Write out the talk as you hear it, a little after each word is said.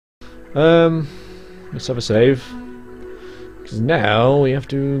Let's have a save. Because now we have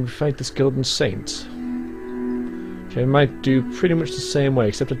to fight this Golden Saint. Which I might do pretty much the same way,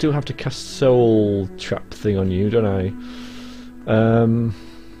 except I do have to cast Soul Trap thing on you, don't I?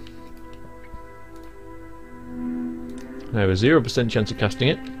 I have a 0% chance of casting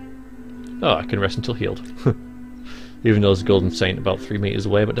it. Oh, I can rest until healed. Even though there's a Golden Saint about 3 meters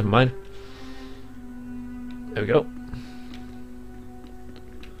away, but never mind. There we go.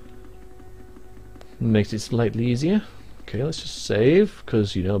 Makes it slightly easier. Okay, let's just save,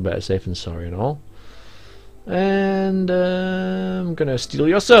 because you know better safe than sorry and all. And I'm gonna steal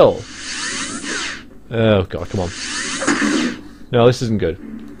your soul. Oh god, come on. No, this isn't good.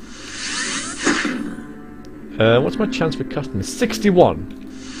 What's my chance for casting this? 61!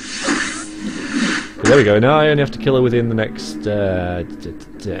 There we go, now I only have to kill her within the next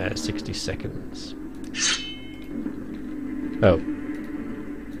 60 seconds. Oh.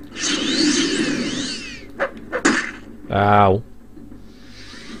 Ow.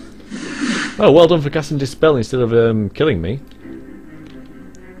 Oh, well done for casting Dispel instead of killing me.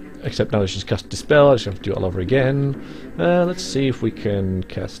 Except now that she's cast Dispel, I just have to do it all over again. Let's see if we can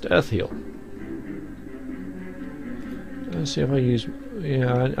cast Earth Heal. Let's see if I use...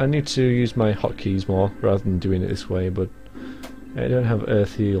 Yeah, I need to use my hotkeys more rather than doing it this way, but I don't have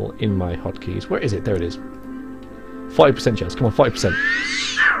Earth Heal in my hotkeys. Where is it? There it is. 40% chance. Come on, 40%.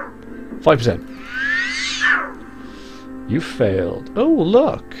 5%. You failed. Oh,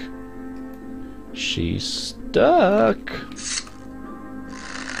 look. She's stuck.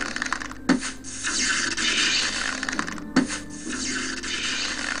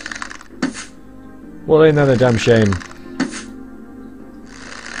 Well, ain't that a damn shame?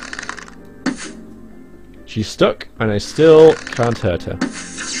 She's stuck, and I still can't hurt her.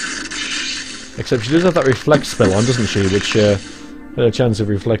 Except she does have that reflect spell on, doesn't she? Which has a chance of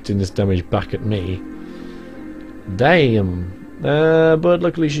reflecting this damage back at me. Damn. But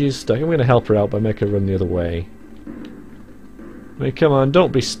luckily she's stuck. I'm going to help her out by making her run the other way. I mean, come on,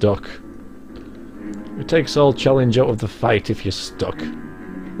 don't be stuck. It takes all challenge out of the fight if you're stuck.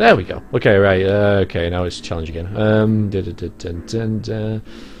 There we go. Okay, right. Okay, now it's challenge again. Oh,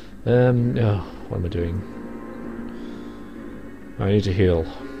 what am I doing? I need to heal.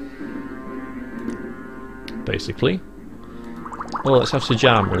 Basically. Oh, let's have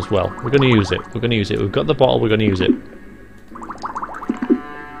Sajama as well. We're going to use it. We're going to use it. We've got the bottle. We're going to use it.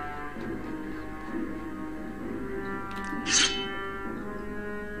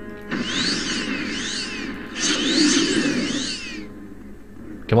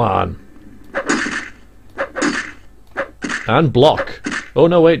 Come on. And block. Oh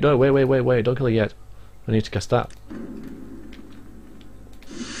no, wait, no, wait. Don't kill her yet. I need to cast that.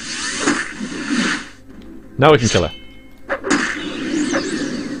 Now we can kill her.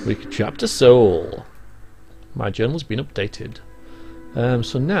 We can chapter soul. My journal's been updated.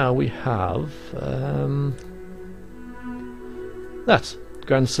 So now we have that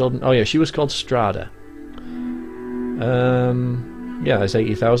Grand Sword. Oh yeah, she was called Strada. Yeah, that's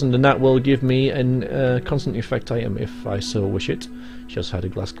 80,000, and that will give me a constant effect item if I so wish it. She also had a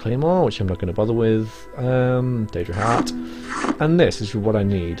glass claymore, which I'm not going to bother with. Daedra Heart, and this is what I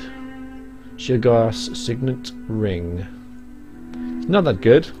need. Shirgar's Signet Ring. Not that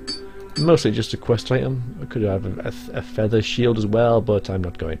good. Mostly just a quest item. I could have a feather shield as well, but I'm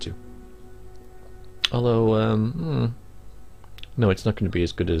not going to. Although, no, it's not going to be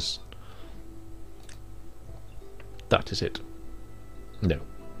as good as that, is it? No.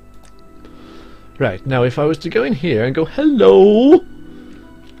 Right, now if I was to go in here and go, hello!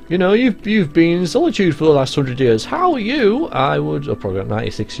 You know, you've been in solitude for the last 100 years. How are you? I would, or probably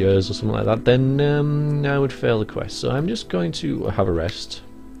 96 years or something like that. Then I would fail the quest. So I'm just going to have a rest,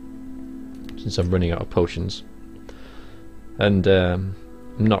 since I'm running out of potions. And I'm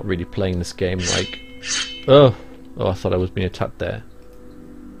not really playing this game like... Oh, I thought I was being attacked there.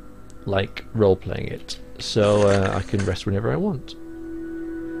 Like role-playing it. So I can rest whenever I want.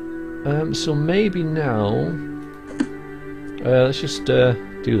 So maybe now... let's just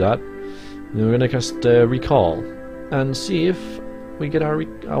do that. And then we're going to cast Recall. And see if we get our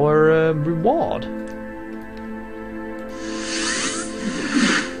reward.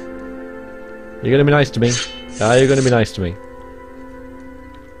 You're going to be nice to me. Ah, you're going to be nice to me.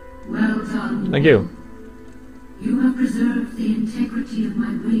 Well done. Thank you. You have preserved the integrity of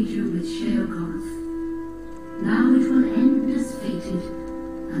my wager with Sheogoth. Now it will end as fated,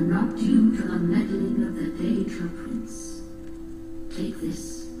 and not due to the meddling of the Daedra Prince. Take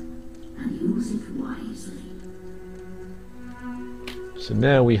this, and use it wisely. So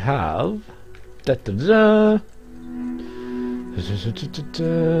now we have... Da-da-da!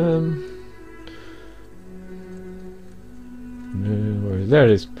 There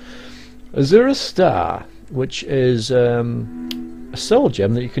it is. Azura Star, which is a soul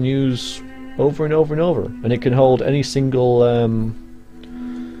gem that you can use over and over and over, and it can hold any single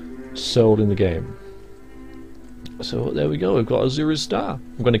soul in the game. So there we go, we've got Azura Star.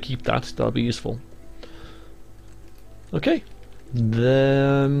 I'm going to keep that, that'll be useful. Okay,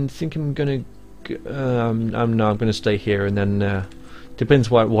 then I think I'm going to I'm going to stay here, and then depends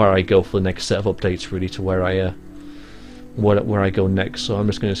where I go for the next set of updates, really, to where I go next. So I'm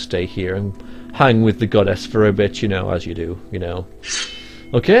just going to stay here and hang with the goddess for a bit, you know, as you do, you know.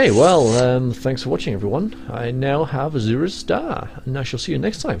 Okay, well, thanks for watching, everyone. I now have Azura Star, and I shall see you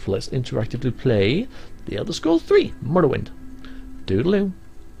next time for Let's Interactively Play The Elder Scrolls 3 Morrowind. Doodaloo.